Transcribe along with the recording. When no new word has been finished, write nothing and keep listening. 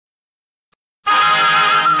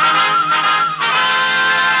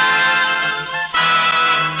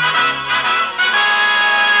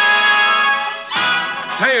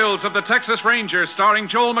Files of the Texas Rangers, starring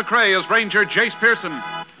Joel McRae as Ranger Jace Pearson.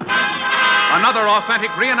 Another authentic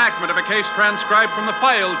reenactment of a case transcribed from the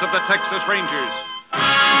files of the Texas Rangers.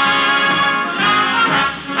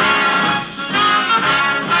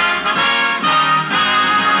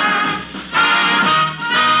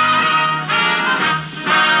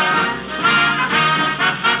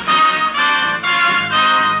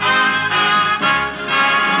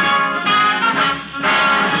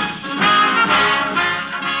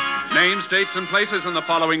 Names, dates, and places in the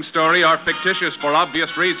following story are fictitious for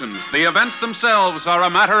obvious reasons. The events themselves are a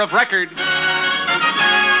matter of record.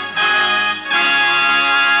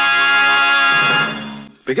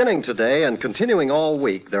 Beginning today and continuing all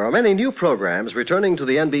week, there are many new programs returning to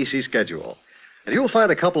the NBC schedule. And you'll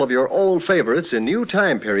find a couple of your old favorites in new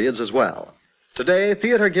time periods as well. Today,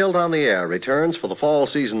 Theater Guild on the Air returns for the fall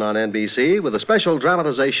season on NBC with a special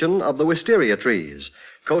dramatization of The Wisteria Trees,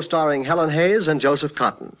 co-starring Helen Hayes and Joseph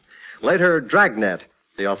Cotton. Later, Dragnet,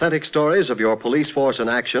 the authentic stories of your police force in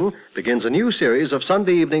action, begins a new series of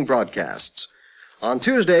Sunday evening broadcasts. On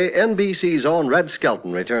Tuesday, NBC's own Red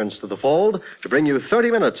Skelton returns to the fold to bring you 30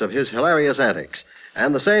 minutes of his hilarious antics.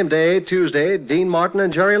 And the same day, Tuesday, Dean Martin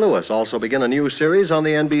and Jerry Lewis also begin a new series on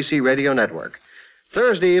the NBC radio network.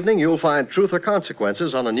 Thursday evening, you'll find Truth or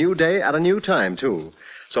Consequences on a new day at a new time, too.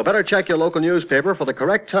 So better check your local newspaper for the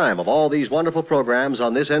correct time of all these wonderful programs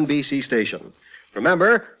on this NBC station.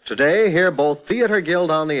 Remember, today, hear both Theater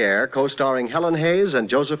Guild on the Air, co-starring Helen Hayes and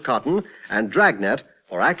Joseph Cotton, and Dragnet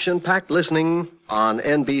for action-packed listening on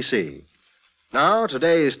NBC. Now,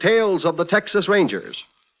 today's Tales of the Texas Rangers.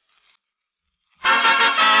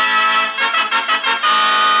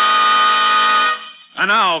 And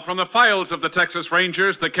now, from the files of the Texas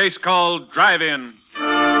Rangers, the case called Drive-In.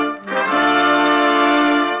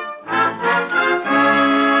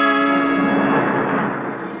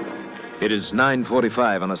 It is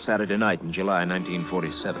 9:45 on a Saturday night in July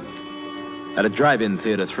 1947. At a drive-in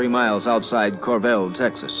theater 3 miles outside Corvell,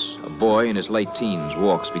 Texas, a boy in his late teens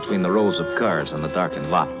walks between the rows of cars on the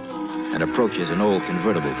darkened lot and approaches an old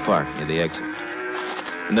convertible parked near the exit.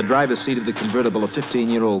 In the driver's seat of the convertible, a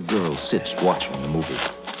 15-year-old girl sits watching the movie.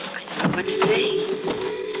 What to say?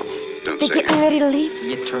 Don't They're say getting ready to leave?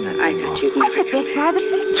 You turn that I got you. That's the best part of the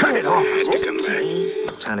picture. Turn it off. Has to come back. Okay.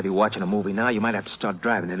 No time to be watching a movie now. You might have to start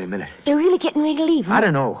driving any minute. They're really getting ready to leave, huh? I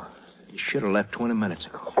don't know. You should have left 20 minutes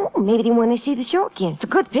ago. Oh, maybe they want to see the show again. It's a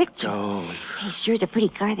good picture. Oh, Hey, sure is a pretty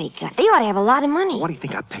car they got. They ought to have a lot of money. what do you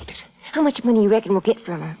think I picked it? How much money you reckon we'll get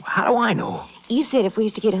from her? How do I know? You said if we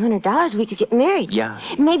used to get $100, we could get married. Yeah.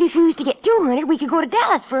 Maybe if we used to get $200, we could go to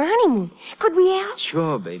Dallas for a honeymoon. Could we, Al?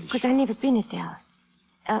 Sure, baby. Because I've never been to Dallas.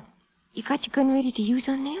 You got your gun ready to use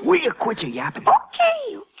on them? Will you quit your yapping?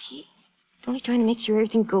 Okay. Only trying to make sure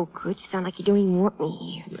everything go good. You sound like you don't even want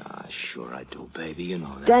me here. Yeah, sure I do, baby. You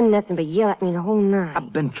know that. Done nothing but yell at me the whole night.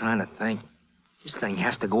 I've been trying to think. This thing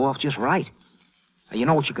has to go off just right. Now, you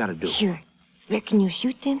know what you got to do. Sure. Reckon you'll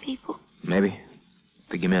shoot them people? Maybe.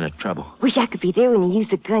 To get me into trouble. Wish I could be there when you use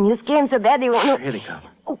the gun. You'll scare them so bad they won't know. Here they come.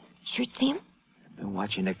 Oh, sure it's them? Been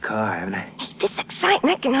watching the car, haven't I? Hey, this is exciting.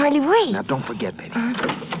 I can hardly wait. Now, don't forget, baby.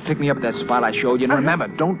 Pick me up at that spot I showed you, and remember,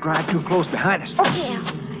 don't drive too close behind us. Okay, Al.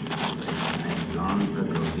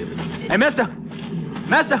 Hey, mister!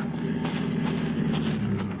 Mister!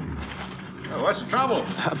 What's the trouble?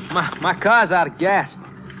 My car's out of gas.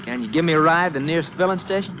 Can you give me a ride to the nearest filling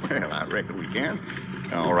station? Well, I reckon we can.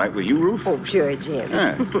 All right with you, Ruth? Oh, sure, Jim.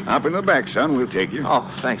 Yeah. Hop in the back, son. We'll take you.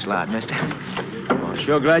 Oh, thanks a lot, mister. Well,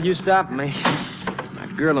 sure glad you stopped me. My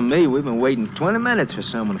girl and me, we've been waiting 20 minutes for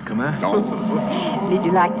someone to come out. No. Did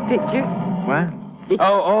you like the picture? What?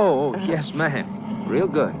 Oh, yes, ma'am. Real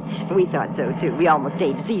good. We thought so, too. We almost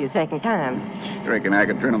stayed to see you a second time. Reckon I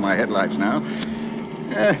could turn on my headlights now.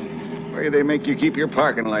 The way they make you keep your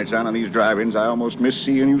parking lights on these drive-ins, I almost miss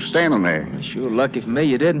seeing you standing there. Sure lucky for me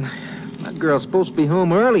you didn't. My girl's supposed to be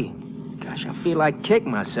home early. Gosh, I feel like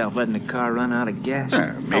kicking myself letting the car run out of gas.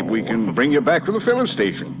 Maybe we can bring you back to the filling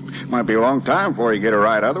station. Might be a long time before you get a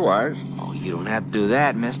ride otherwise. Oh, you don't have to do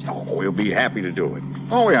that, mister. Oh, we'll be happy to do it.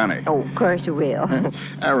 Oh, honey. Oh, of course you will.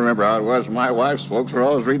 I remember how it was. My wife's folks were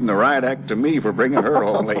always reading the riot act to me for bringing her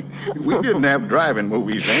home late. We didn't have driving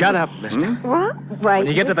movies then. Shut up, mister. What? Why? When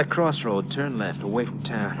you get to the crossroad, turn left, away from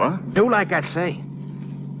town. What? Do like I say.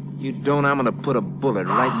 You don't, I'm going to put a bullet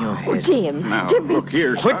right in your head. Oh, Jim. Now, Jimmy. look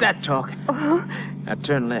here, Quit son. that talking. Now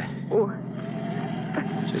turn left. Oh.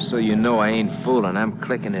 Just so you know I ain't fooling, I'm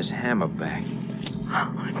clicking his hammer back.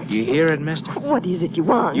 You hear it, mister? What is it you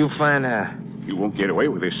want? You find her. You won't get away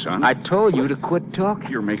with this, son. I told you to quit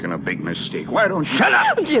talking. You're making a big mistake. Why don't you... Shut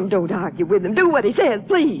up! Jim, don't argue with him. Do what he says,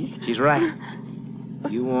 please. She's right.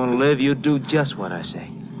 You want to live, you do just what I say.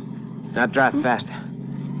 Now drive faster.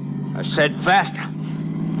 I said faster.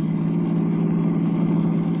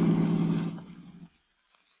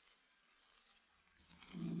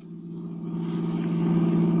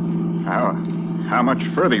 How much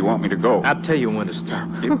further you want me to go? I'll tell you when to stop.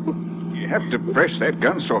 You have to press that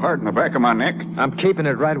gun so hard in the back of my neck. I'm keeping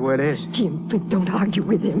it right where it is. Jim, please don't argue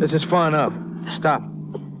with him. This is far enough. Stop.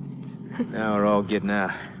 Now we're all getting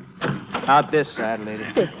out. Out this side, lady.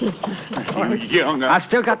 You young. I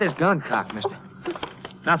still got this gun cocked, mister.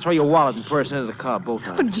 Now throw your wallet and purse into the car, both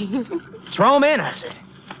of them. Throw them in, I said.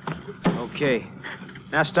 Okay.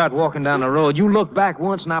 Now start walking down the road. You look back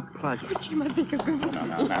once and I'll plug you. Jim, I think I'm going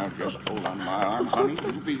to... Now, just hold on my arm, honey.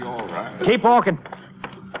 You'll be all right. Keep walking.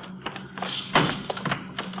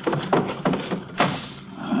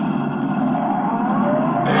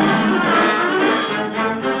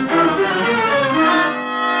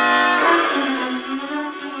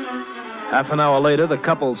 Half an hour later, the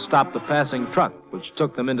couple stopped the passing truck, which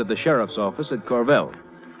took them into the sheriff's office at Corvell.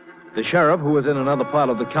 The sheriff, who was in another part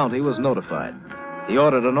of the county, was notified. He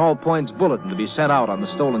ordered an all-points bulletin to be sent out on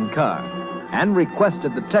the stolen car and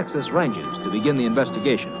requested the Texas Rangers to begin the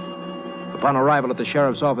investigation. Upon arrival at the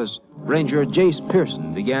sheriff's office, Ranger Jace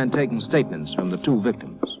Pearson began taking statements from the two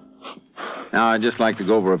victims. Now, I'd just like to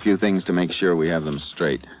go over a few things to make sure we have them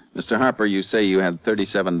straight. Mr. Harper, you say you had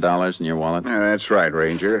 $37 in your wallet? That's right,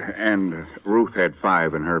 Ranger. And Ruth had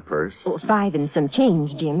 $5 in her purse. Oh, 5 and some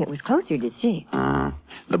change, Jim. It was closer to 6.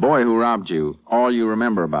 The boy who robbed you, all you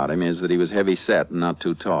remember about him is that he was heavy-set and not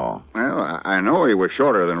too tall. Well, I know he was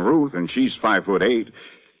shorter than Ruth, and she's 5'8".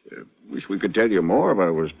 Wish we could tell you more, but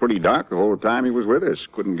it was pretty dark the whole time he was with us.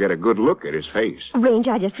 Couldn't get a good look at his face.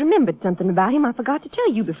 Ranger, I just remembered something about him I forgot to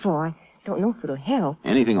tell you before. Don't know if it'll help.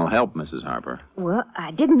 Anything will help, Mrs. Harper. Well,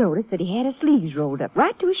 I did notice that he had his sleeves rolled up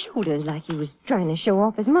right to his shoulders like he was trying to show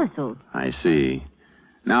off his muscles. I see.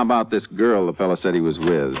 Now about this girl the fellow said he was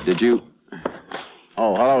with. Did you...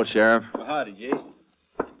 Oh, hello, Sheriff. Well, howdy, Jace.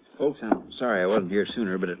 Folks, I'm sorry I wasn't here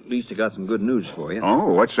sooner, but at least I got some good news for you.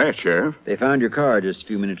 Oh, what's that, Sheriff? They found your car just a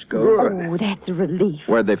few minutes ago. Oh, that's a relief.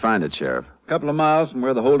 Where'd they find it, Sheriff? A couple of miles from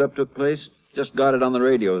where the holdup took place. Just got it on the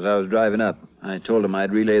radio as I was driving up. I told them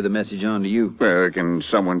I'd relay the message on to you. Well, can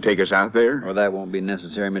someone take us out there? Well, that won't be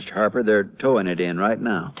necessary, Mr. Harper. They're towing it in right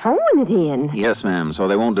now. Towing it in? Yes, ma'am, so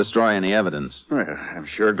they won't destroy any evidence. Well, I'm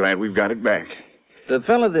sure glad we've got it back. The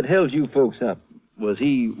fellow that held you folks up, was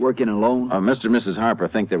he working alone? Mr. and Mrs. Harper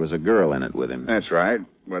think there was a girl in it with him. That's right.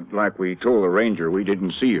 But like we told the ranger, we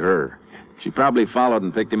didn't see her. She probably followed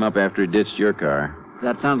and picked him up after he ditched your car.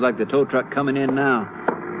 That sounds like the tow truck coming in now.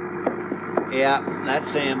 Yeah,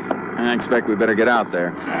 that's him. I expect we better get out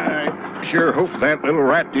there. I sure hope that little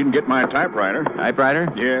rat didn't get my typewriter. Typewriter?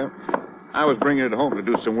 Yeah. I was bringing it home to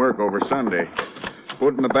do some work over Sunday.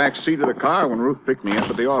 Put it in the back seat of the car when Ruth picked me up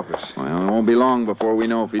at the office. Well, it won't be long before we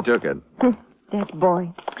know if he took it. That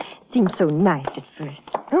boy seems so nice at first.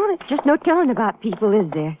 Oh, there's just no telling about people, is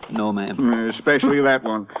there? No, ma'am. Especially that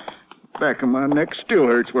one. Back of my neck still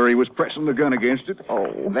hurts where he was pressing the gun against it.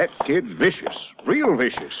 Oh, that kid's vicious. Real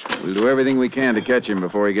vicious. We'll do everything we can to catch him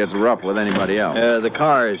before he gets rough with anybody else. The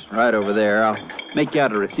car is right over there. I'll make you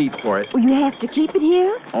out a receipt for it. Will you have to keep it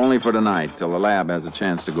here? Only for tonight, till the lab has a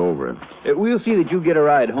chance to go over it. We'll see that you get a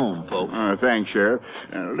ride home, folks. Thanks, Sheriff.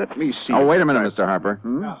 Let me see. Oh, wait a minute, Mr. Harper.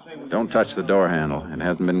 Don't touch the door handle. It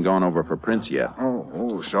hasn't been gone over for prints yet.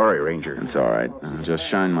 Oh, sorry, Ranger. It's all right. I'll just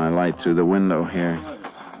shine my light through the window here.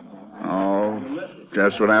 Oh,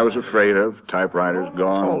 just what I was afraid of. Typewriter's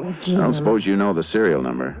gone. Oh, Jim. I don't suppose you know the serial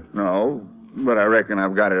number. No, but I reckon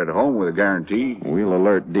I've got it at home with a guarantee. We'll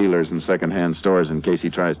alert dealers in second-hand stores in case he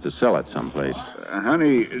tries to sell it someplace.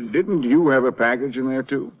 Honey, didn't you have a package in there,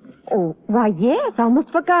 too? Oh, why, yes. I almost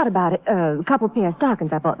forgot about it. A couple pair of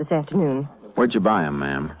stockings I bought this afternoon. Where'd you buy 'em,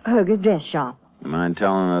 ma'am? Hugger's dress shop. You mind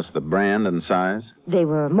telling us the brand and size? They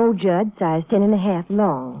were Mo Judd, size 10.5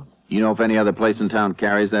 long. You know if any other place in town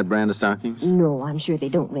carries that brand of stockings? No, I'm sure they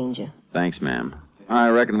don't, Ranger. Thanks, ma'am. I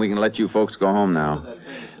reckon we can let you folks go home now.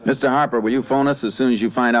 Mr. Harper, will you phone us as soon as you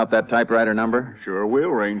find out that typewriter number? Sure will,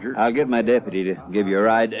 Ranger. I'll get my deputy to give you a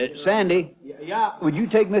ride. Sandy? Yeah? Would you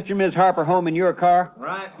take Mr. and Ms. Harper home in your car?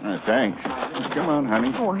 Right. Thanks. Come on,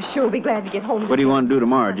 honey. Oh, I sure will be glad to get home. What do you want to do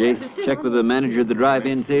tomorrow, Jace? Check with the manager of the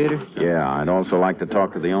drive-in theater? Yeah, I'd also like to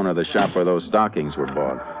talk to the owner of the shop where those stockings were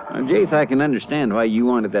bought. Now, Jace, I can understand why you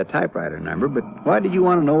wanted that typewriter number, but why did you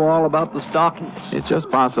want to know all about the stockings? It's just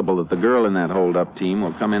possible that the girl in that hold-up team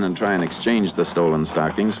will come in and try and exchange the stolen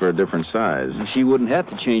stockings for a different size. She wouldn't have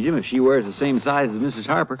to change them if she wears the same size as Mrs.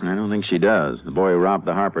 Harper. I don't think she does. The boy who robbed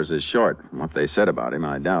the Harpers is short. From what they said about him,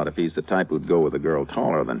 I doubt if he's the type who'd go with a girl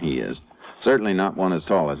taller than he is. Certainly not one as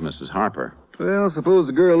tall as Mrs. Harper. Well, suppose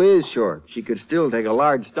the girl is short. She could still take a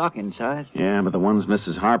large stocking size. Yeah, but the ones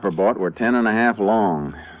Mrs. Harper bought were 10.5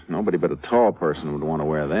 long. Nobody but a tall person would want to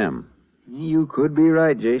wear them. You could be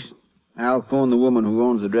right, Jason. I'll phone the woman who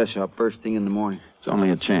owns the dress shop first thing in the morning. It's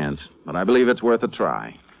only a chance, but I believe it's worth a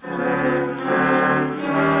try.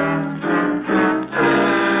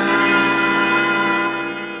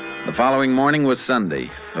 The following morning was Sunday.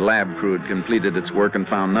 The lab crew had completed its work and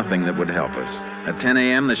found nothing that would help us. At 10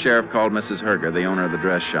 a.m., the sheriff called Mrs. Herger, the owner of the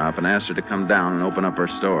dress shop, and asked her to come down and open up her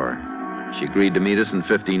store. She agreed to meet us in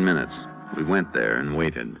 15 minutes. We went there and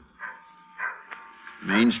waited.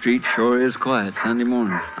 Main Street sure is quiet Sunday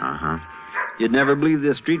mornings. Uh-huh. You'd never believe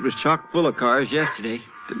this street was chock full of cars yesterday.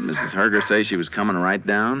 Did Mrs. Herger say she was coming right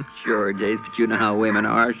down? Sure, Jace, but you know how women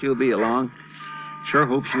are. She'll be along. Sure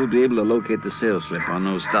hope she'll be able to locate the sales slip on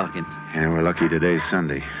those stockings. Yeah, we're lucky today's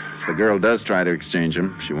Sunday. If the girl does try to exchange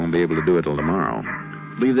them, she won't be able to do it till tomorrow.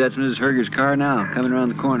 Believe that's Mrs. Herger's car now, coming around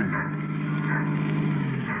the corner.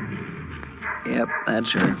 Yep,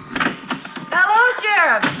 that's her. Hello,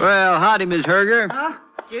 Sheriff. Well, howdy, Miss Herger. Oh,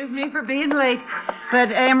 excuse me for being late.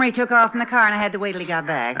 But Emery took off in the car, and I had to wait till he got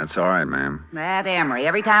back. That's all right, ma'am. That Emery.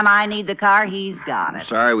 Every time I need the car, he's got it.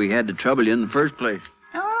 Sorry we had to trouble you in the first place.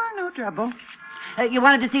 Oh, no trouble. You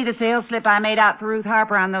wanted to see the sales slip I made out for Ruth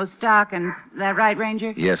Harper on those stockings. Is that right,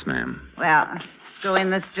 Ranger? Yes, ma'am. Well, let's go in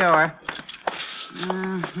the store.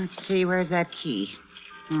 Let's see, where's that key?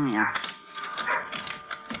 Yeah.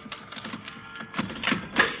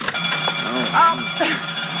 Oh,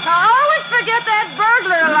 I always forget that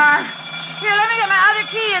burglar alarm. Here, let me get my other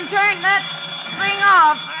key and turn that thing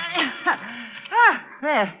off.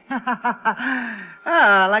 There.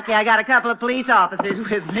 Oh, lucky I got a couple of police officers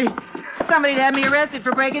with me. Somebody'd have me arrested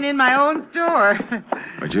for breaking in my own store.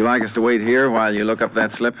 Would you like us to wait here while you look up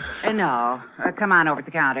that slip? No. Come on over to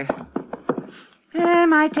the counter. It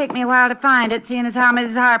might take me a while to find it, seeing as how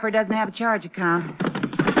Mrs. Harper doesn't have a charge account.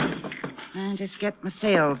 I'll just get my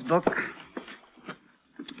sales book.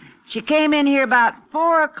 She came in here about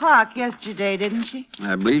 4 o'clock yesterday, didn't she?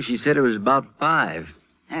 I believe she said it was about 5.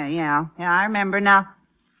 Yeah, I remember now.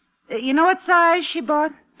 You know what size she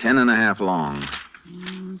bought? 10.5 long.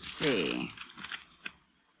 Let's see.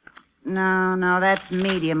 No, that's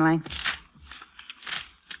medium length.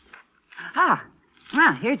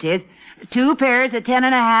 Here it is. 2 pairs of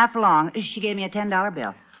 10.5 long. She gave me a $10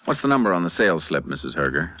 bill. What's the number on the sales slip, Mrs.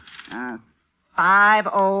 Herger?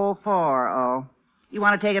 5040. You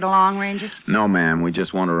want to take it along, Ranger? No, ma'am. We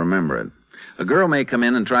just want to remember it. A girl may come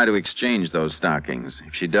in and try to exchange those stockings.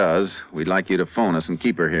 If she does, we'd like you to phone us and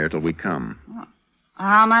keep her here till we come.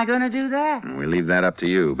 How am I going to do that? We leave that up to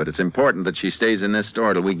you, but it's important that she stays in this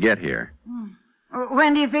store till we get here.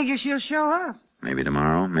 When do you figure she'll show up? Maybe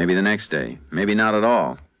tomorrow, maybe the next day, maybe not at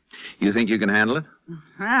all. You think you can handle it?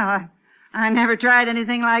 Well, I never tried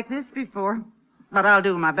anything like this before, but I'll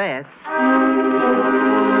do my best.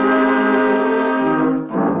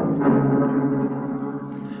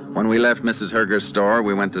 When we left Mrs. Herger's store,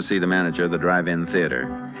 we went to see the manager of the drive-in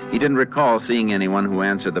theater. He didn't recall seeing anyone who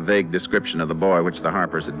answered the vague description of the boy which the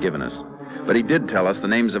Harpers had given us. But he did tell us the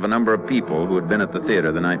names of a number of people who had been at the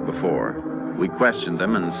theater the night before. We questioned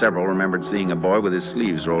them, and several remembered seeing a boy with his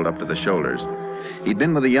sleeves rolled up to the shoulders. He'd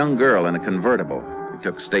been with a young girl in a convertible. We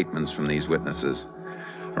took statements from these witnesses.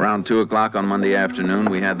 Around 2 o'clock on Monday afternoon,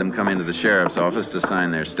 we had them come into the sheriff's office to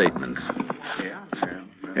sign their statements.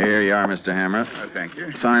 Here you are, Mr. Hammer. Thank you.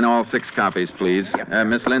 Sign all 6 copies, please.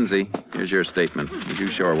 Miss Lindsay, here's your statement. Would you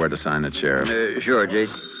show her where to sign it, Sheriff? Sure,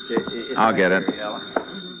 Jace. I'll get it.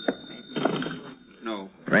 No.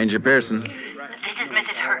 Ranger Pearson. This is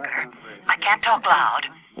Mrs. Herger. I can't talk loud.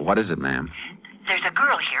 What is it, ma'am? There's a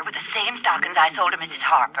girl here with the same stockings I sold to Mrs.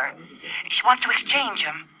 Harper. She wants to exchange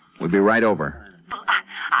them. We'll be right over. Well,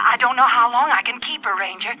 I don't know how long I can keep her,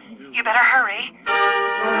 Ranger. You better hurry.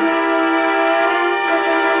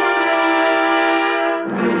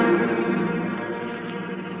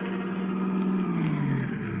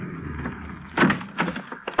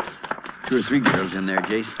 Two or 3 girls in there,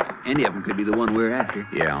 Jace. Any of them could be the one we're after.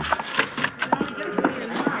 Yeah.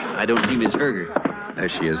 I don't see Miss Herger. There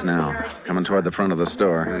she is now, coming toward the front of the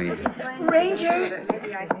store. Ranger,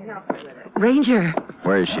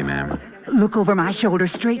 Where is she, ma'am? look over my shoulder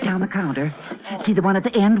straight down the counter. See the one at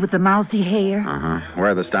the end with the mousy hair? Uh-huh.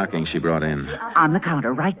 Where are the stockings she brought in? On the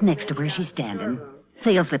counter, right next to where she's standing.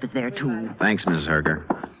 Sales slip is there, too. Thanks, Mrs. Herger.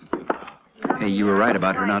 Hey, you were right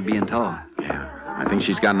about her not being tall. Yeah. I think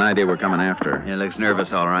she's got an idea we're coming after her. Yeah, looks nervous,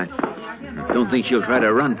 all right. Don't think she'll try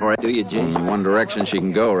to run for it, do you, Jace? In one direction she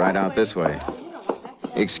can go, right out this way.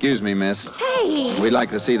 Excuse me, miss. Hey! We'd like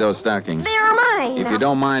to see those stockings. They're mine. If you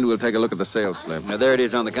don't mind, we'll take a look at the sales slip. Now, there it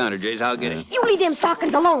is on the counter, Jace. I'll get it. You leave them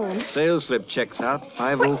stockings alone. Sales slip checks out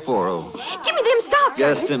 5040. Give me them stockings.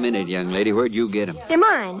 Just a minute, young lady. Where'd you get them? They're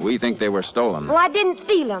mine. We think they were stolen. Well, I didn't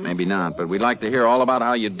steal them. Maybe not, but we'd like to hear all about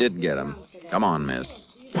how you did get them. Come on, miss.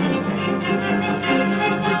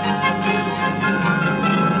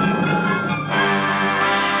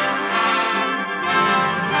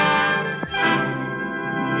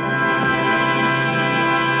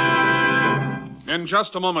 In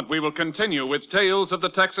just a moment, we will continue with Tales of the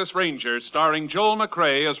Texas Rangers, starring Joel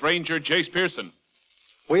McCrea as Ranger Jace Pearson.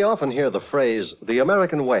 We often hear the phrase, the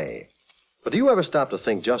American way. But do you ever stop to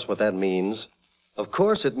think just what that means? Of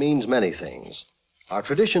course, it means many things. Our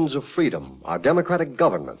traditions of freedom, our democratic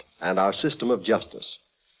government, and our system of justice.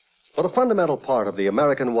 But a fundamental part of the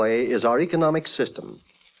American way is our economic system.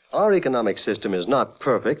 Our economic system is not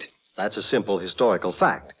perfect. That's a simple historical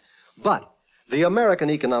fact. But the American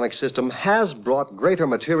economic system has brought greater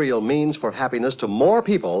material means for happiness to more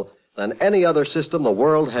people than any other system the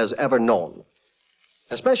world has ever known.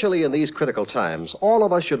 Especially in these critical times, all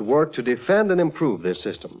of us should work to defend and improve this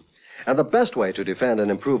system. And the best way to defend and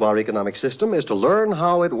improve our economic system is to learn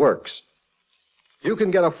how it works. You can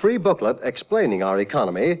get a free booklet explaining our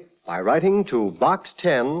economy by writing to Box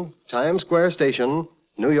 10, Times Square Station,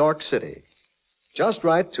 New York City. Just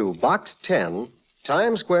write to Box 10,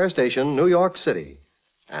 Times Square Station, New York City,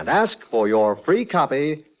 and ask for your free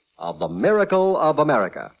copy of The Miracle of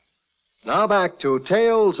America. Now back to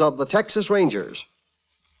Tales of the Texas Rangers.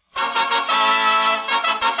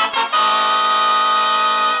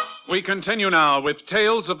 We continue now with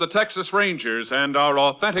Tales of the Texas Rangers and our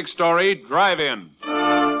authentic story, Drive-In.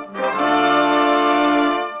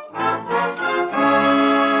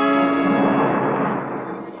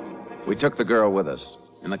 We took the girl with us.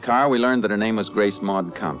 In the car, we learned that her name was Grace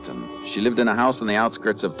Maud Compton. She lived in a house on the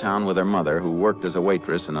outskirts of town with her mother, who worked as a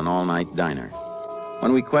waitress in an all-night diner.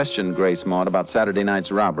 When we questioned Grace Maud about Saturday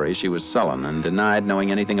night's robbery, she was sullen and denied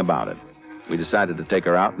knowing anything about it. We decided to take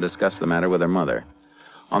her out and discuss the matter with her mother.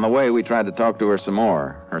 On the way, we tried to talk to her some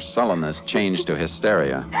more. Her sullenness changed to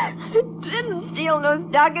hysteria. I didn't steal no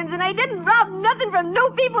stockings, and I didn't rob nothing from no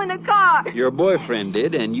people in the car. Your boyfriend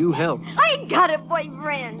did, and you helped. I ain't got a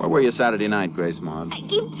boyfriend. Where were you Saturday night, Grace Maud? I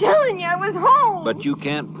keep telling you I was home. But you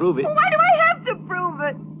can't prove it. Why do I have to prove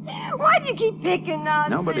it? Why do you keep picking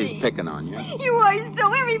on me? Nobody's picking on you. You are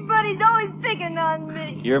so. Everybody's always picking on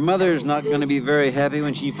me. Your mother's not going to be very happy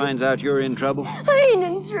when she finds out you're in trouble. I ain't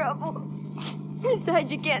in trouble. Besides,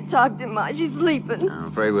 you can't talk to Ma. She's sleeping.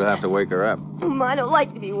 I'm afraid we'll have to wake her up. Ma don't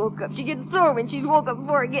like to be woke up. She gets sore when she's woke up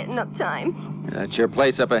before getting up time. That's your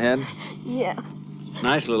place up ahead? Yeah.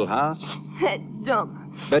 Nice little house. That dump.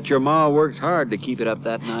 Bet your ma works hard to keep it up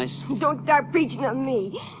that nice. Don't start preaching on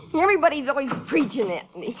me. Everybody's always preaching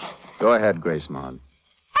at me. Go ahead, Grace Maud.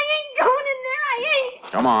 I ain't going in there. I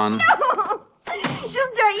ain't. Come on. No.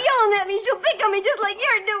 She'll start yelling at me. She'll pick on me just like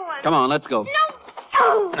you're doing. Come on, let's go. No.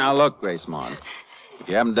 Oh. Now, look, Grace Maud. If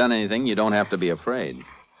you haven't done anything, you don't have to be afraid.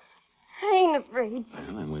 I ain't afraid.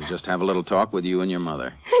 Well, then we'll just have a little talk with you and your mother.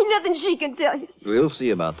 Ain't nothing she can tell you. We'll see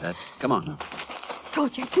about that. Come on.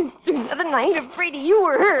 Told you I couldn't do nothing. I ain't afraid of you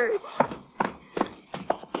or her.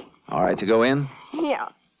 All right to go in? Yeah.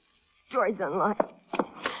 Door's unlocked.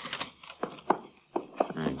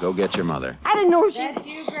 All right, go get your mother. I didn't know she... That's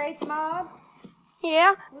you, Grace Maud?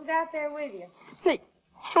 Yeah? Who's out there with you?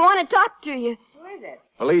 I want to talk to you. Who is it?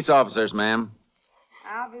 Police officers, ma'am.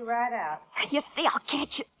 I'll be right out. You see, I'll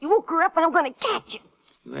catch you. You woke her up and I'm going to catch you.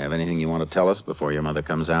 You have anything you want to tell us before your mother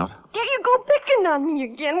comes out? There you go picking on me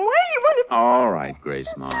again. Why do you want to... All right,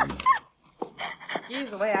 Grace Maud.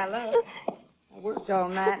 Excuse the way I look. I worked all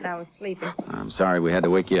night and I was sleeping. I'm sorry we had to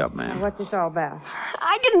wake you up, Now, ma'am. what's this all about?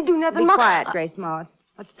 I didn't do nothing, Be Ma. quiet, Grace Maud.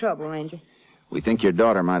 What's the trouble, Ranger? We think your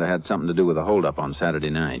daughter might have had something to do with the holdup on Saturday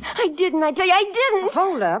night. I didn't. I tell you, I didn't.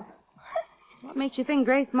 Hold up. What makes you think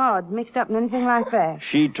Grace Maud's mixed up in anything like that?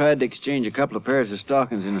 She tried to exchange a couple of pairs of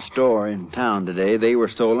stockings in a store in town today. They were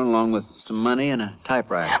stolen along with some money and a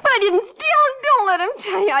typewriter. But I didn't steal them. Don't let him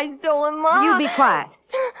tell you I stole them, Ma. You be quiet.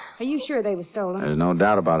 Are you sure they were stolen? There's no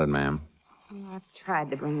doubt about it, ma'am. Well, I've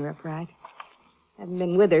tried to bring her up right. Haven't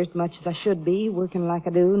been with her as much as I should be, working like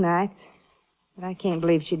I do nights. But I can't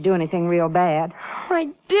believe she'd do anything real bad. I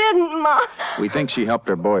didn't, Ma. We think she helped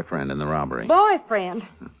her boyfriend in the robbery. Boyfriend?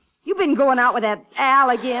 You been going out with that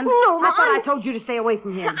Al again? No, Ma. I thought I told you to stay away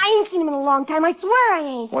from him. I ain't seen him in a long time. I swear I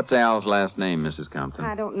ain't. What's Al's last name, Mrs. Compton?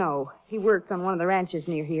 I don't know. He works on one of the ranches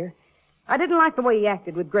near here. I didn't like the way he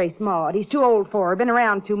acted with Grace Maud. He's too old for her, been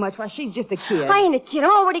around too much. Why, she's just a kid. I ain't a kid.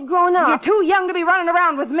 I'm already grown up. You're too young to be running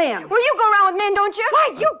around with men. Well, you go around with men, don't you?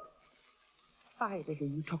 Why, you... If I ever hear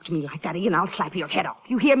you talk to me like that again, I'll slap your head off.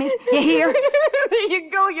 You hear me? You hear? There you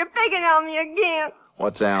go. You're picking on me again.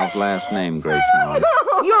 What's Al's last name, Grace Maud?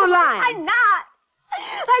 You're lying. I'm not.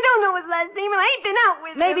 I don't know his last name, and I ain't been out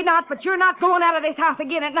with him. Maybe not, but you're not going out of this house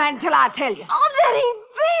again at night until I tell you. Oh, that ain't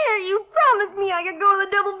fair. You promised me I could go to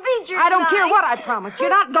the double feature I don't tonight. care what I promised. You're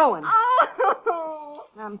not going. Oh.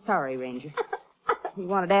 I'm sorry, Ranger. You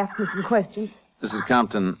wanted to ask me some questions? Mrs.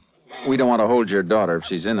 Compton, we don't want to hold your daughter if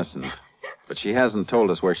she's innocent. But she hasn't told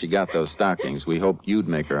us where she got those stockings. We hoped you'd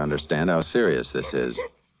make her understand how serious this is.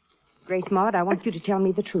 Grace Maud, I want you to tell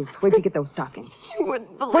me the truth. Where'd you get those stockings? You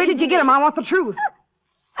wouldn't believe Where did you get them? I want the truth.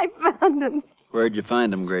 I found them Where'd you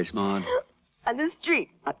find them, Grace Maud? on the street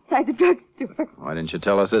outside the drugstore. Why didn't you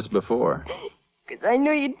tell us this before? Because I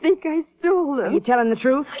know you'd think I stole them. Are you telling the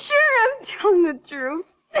truth? Sure, I'm telling the truth.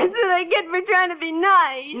 That's what I get for trying to be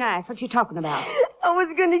nice. Nice. What you talking about? I was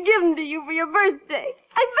going to give them to you for your birthday.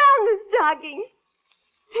 I found the stockings.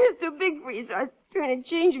 They're too big for you, so I was trying to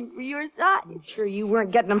change them for your size. I'm sure you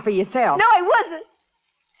weren't getting them for yourself. No, I wasn't.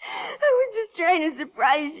 I was just trying to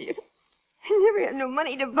surprise you. I never had no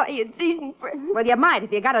money to buy you a decent present. Well, you might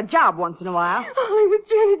if you got a job once in a while. All I was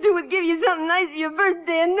trying to do was give you something nice for your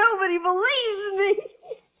birthday, and nobody believes me.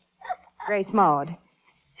 Grace Maud,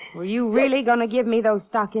 were you really going to give me those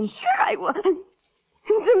stockings? Sure I was. And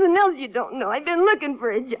something else you don't know. I've been looking for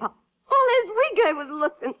a job. All last week I was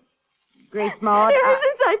looking. Grace Maud, Ever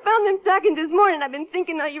since I found them stockings this morning, I've been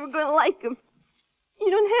thinking how you were going to like them. You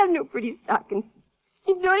don't have no pretty stockings.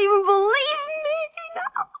 You don't even believe me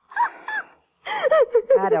now.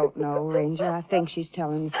 I don't know, Ranger. I think she's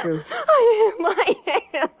telling the truth. I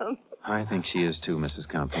am. I think she is too, Mrs.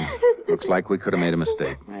 Compton. Looks like we could have made a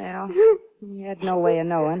mistake. Well, you had no way of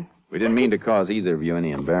knowing. We didn't mean to cause either of you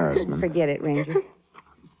any embarrassment. Forget it, Ranger.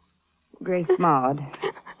 Grace Maud,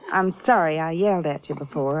 I'm sorry I yelled at you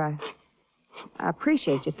before. I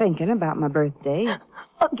appreciate you thinking about my birthday.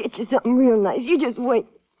 I'll get you something real nice. You just wait.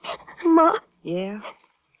 Ma? Yeah?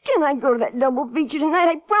 Can I go to that double feature tonight?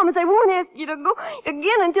 I promise I won't ask you to go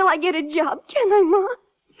again until I get a job. Can I, Ma?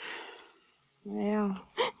 Well,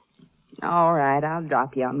 all right. I'll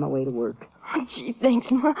drop you on my way to work. Oh, gee, thanks,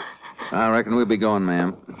 Ma. I reckon we'll be going,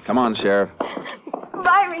 ma'am. Come on, Sheriff.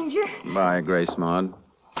 Bye, Ranger. Bye, Grace Maud.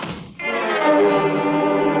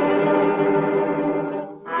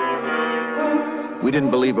 We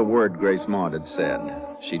didn't believe a word Grace Maud had said.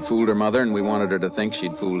 She'd fooled her mother, and we wanted her to think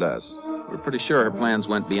she'd fooled us. We're pretty sure her plans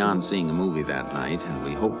went beyond seeing a movie that night, and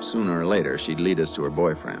we hoped sooner or later she'd lead us to her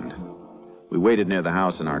boyfriend. We waited near the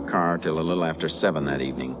house in our car till a little after 7 that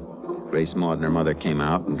evening. Grace Maud and her mother came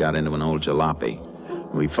out and got into an old jalopy.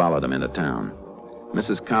 We followed them into town.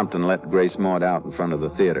 Mrs. Compton let Grace Maud out in front of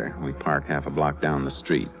the theater. We parked half a block down the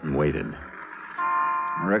street and waited.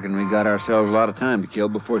 I reckon we got ourselves a lot of time to kill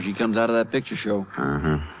before she comes out of that picture show.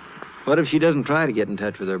 Uh-huh. What if she doesn't try to get in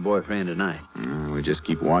touch with her boyfriend tonight? We just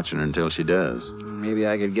keep watching her until she does. Maybe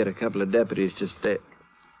I could get a couple of deputies to stay.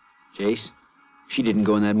 Jace, she didn't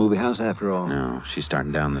go in that movie house after all. No, she's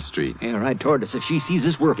starting down the street. Yeah, right toward us. If she sees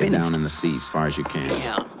us, we're Get finished. down in the seat as far as you can.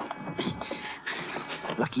 Yeah.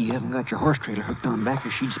 Lucky you haven't got your horse trailer hooked on back,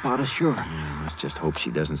 or she'd spot us sure. Yeah, let's just hope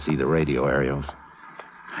she doesn't see the radio aerials.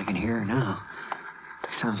 I can hear her now.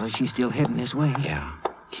 Sounds like she's still heading this way. Yeah.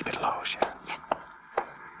 Keep it low, Sheriff.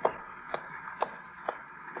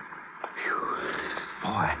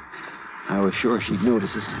 Boy, I was sure she'd notice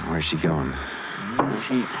us. Where's she going?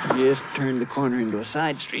 She just turned the corner into a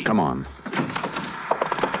side street. Come on.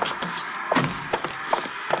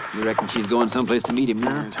 You reckon she's going someplace to meet him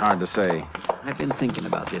now? It's hard to say. I've been thinking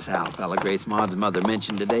about this Al fella Grace Maud's mother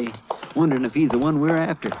mentioned today. Wondering if he's the one we're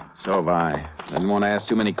after. So have I. Didn't want to ask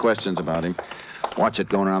too many questions about him. Watch it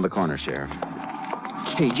going around the corner, Sheriff.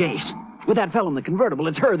 Hey, Jace. With that fellow in the convertible,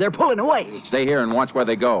 it's her. They're pulling away. Stay here and watch where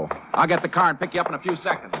they go. I'll get the car and pick you up in a few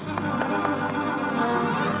seconds.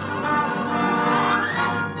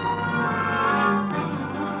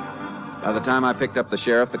 By the time I picked up the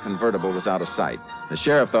sheriff, the convertible was out of sight. The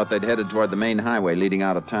sheriff thought they'd headed toward the main highway leading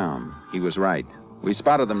out of town. He was right. We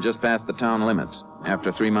spotted them just past the town limits.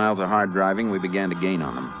 After 3 miles of hard driving, we began to gain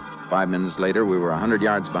on them. 5 minutes later, we were 100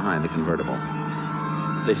 yards behind the convertible.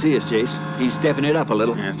 They see us, Jace. He's stepping it up a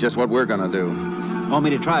little. Yeah, it's just what we're going to do. Want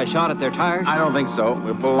me to try a shot at their tires? I don't think so.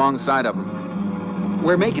 We'll pull alongside of them.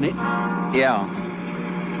 We're making it. Yeah.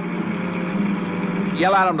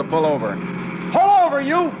 Yell at them to pull over. Pull over,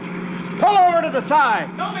 you! Pull over to the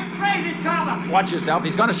side! Don't be crazy, Tom! Watch yourself.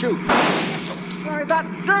 He's going to shoot. Sorry, that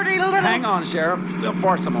dirty little... Hang on, Sheriff. We'll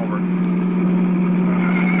force him over.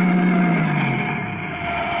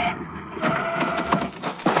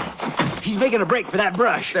 taking a break for that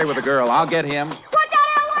brush. Stay with the girl. I'll get him. Watch out,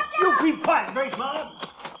 Al! Watch out! You keep quiet, very small.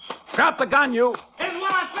 Drop the gun, you. This is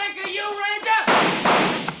what I think of you, Ranger.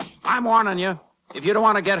 I'm warning you. If you don't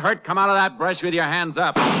want to get hurt, come out of that brush with your hands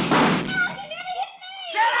up. Shut up!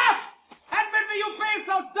 Hadn't been for you being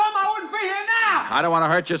so dumb, I wouldn't be here now. I don't want to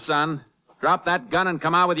hurt you, son. Drop that gun and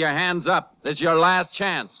come out with your hands up. This is your last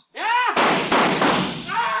chance. Yeah?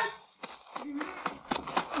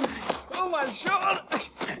 Oh, my shoulder.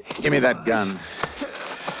 Give me that gun.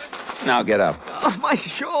 Now get up. Oh, my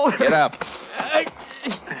shoulder. Get up.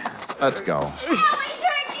 Let's go.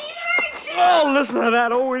 Oh, listen to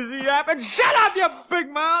that OZ yapping. Shut up, you big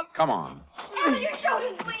mouth. Come on. Your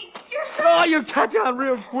shoulder's weak. Oh, you catch on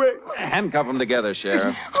real quick. Handcuff them together,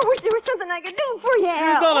 Sheriff. I wish there was something I could do for you,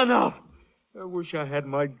 Al. You've done enough. I wish I had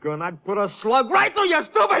my gun. I'd put a slug right through your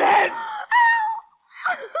stupid head.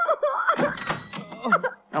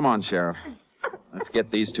 Come on, Sheriff. Let's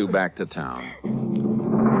get these two back to town.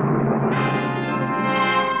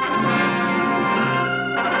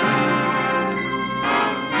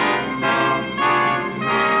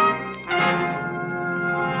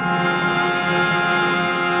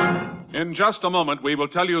 In just a moment, we will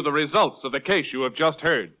tell you the results of the case you have just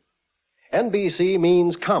heard. NBC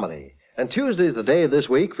means comedy. And Tuesday's the day this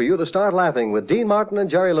week for you to start laughing with Dean Martin and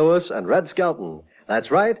Jerry Lewis and Red Skelton.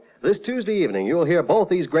 That's right. This Tuesday evening, you'll hear both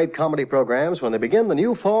these great comedy programs when they begin the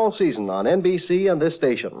new fall season on NBC and this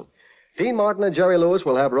station. Dean Martin and Jerry Lewis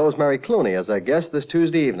will have Rosemary Clooney as their guest this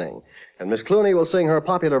Tuesday evening. And Miss Clooney will sing her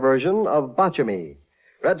popular version of Botcha Me.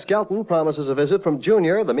 Red Skelton promises a visit from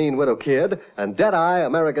Junior, the mean widow kid, and Deadeye,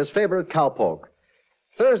 America's favorite cowpoke.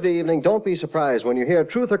 Thursday evening, don't be surprised when you hear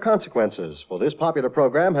Truth or Consequences, for this popular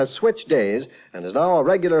program has switched days and is now a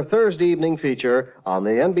regular Thursday evening feature on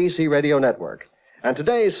the NBC Radio Network. And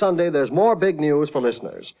today, Sunday, there's more big news for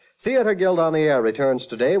listeners. Theater Guild on the Air returns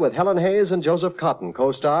today with Helen Hayes and Joseph Cotton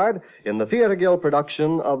co-starred in the Theater Guild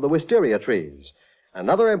production of The Wisteria Trees.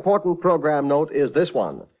 Another important program note is this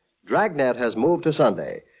one. Dragnet has moved to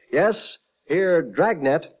Sunday. Yes, hear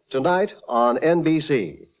Dragnet tonight on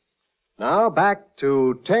NBC. Now back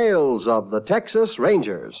to Tales of the Texas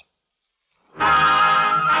Rangers.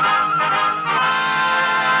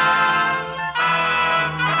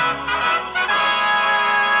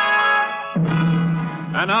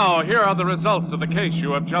 And now, here are the results of the case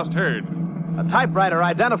you have just heard. A typewriter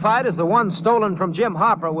identified as the one stolen from Jim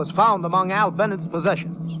Harper was found among Al Bennett's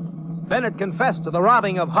possessions. Bennett confessed to the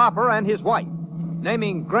robbing of Harper and his wife,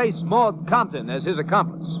 naming Grace Maud Compton as his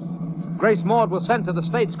accomplice. Grace Maud was sent to the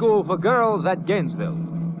state school for girls at Gainesville.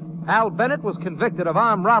 Al Bennett was convicted of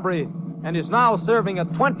armed robbery and is now serving a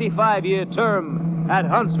 25-year term at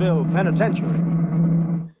Huntsville Penitentiary.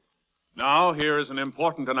 Now, here is an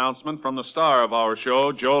important announcement from the star of our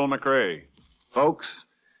show, Joel McRae. Folks,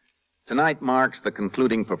 tonight marks the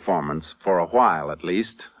concluding performance, for a while at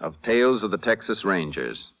least, of Tales of the Texas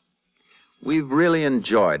Rangers. We've really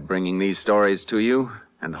enjoyed bringing these stories to you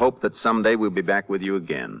and hope that someday we'll be back with you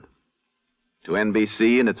again. To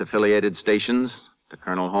NBC and its affiliated stations, to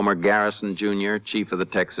Colonel Homer Garrison, Jr., Chief of the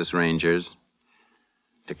Texas Rangers,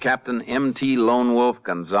 to Captain M.T. Lone Wolf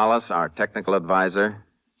Gonzalez, our technical advisor,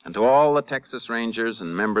 and to all the Texas Rangers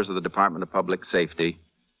and members of the Department of Public Safety,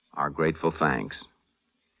 our grateful thanks.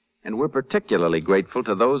 And we're particularly grateful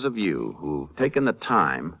to those of you who've taken the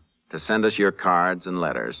time to send us your cards and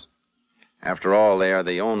letters. After all, they are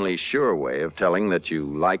the only sure way of telling that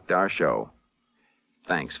you liked our show.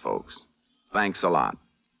 Thanks, folks. Thanks a lot.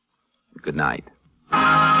 Good night.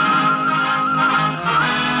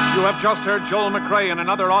 You have just heard Joel McRae in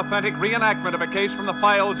another authentic reenactment of a case from the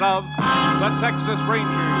files of the Texas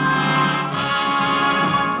Rangers.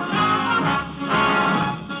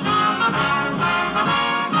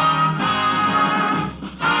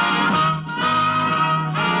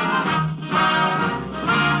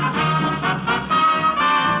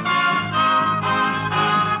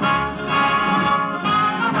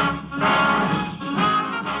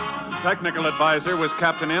 Technical advisor was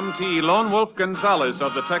Captain M.T. Lone Wolf Gonzalez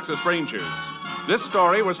of the Texas Rangers. This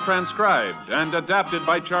story was transcribed and adapted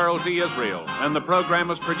by Charles E. Israel, and the program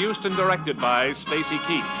was produced and directed by Stacy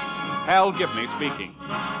Keach. Hal Gibney speaking.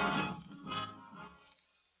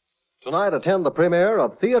 Tonight, attend the premiere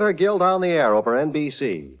of Theater Guild on the Air over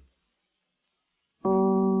NBC.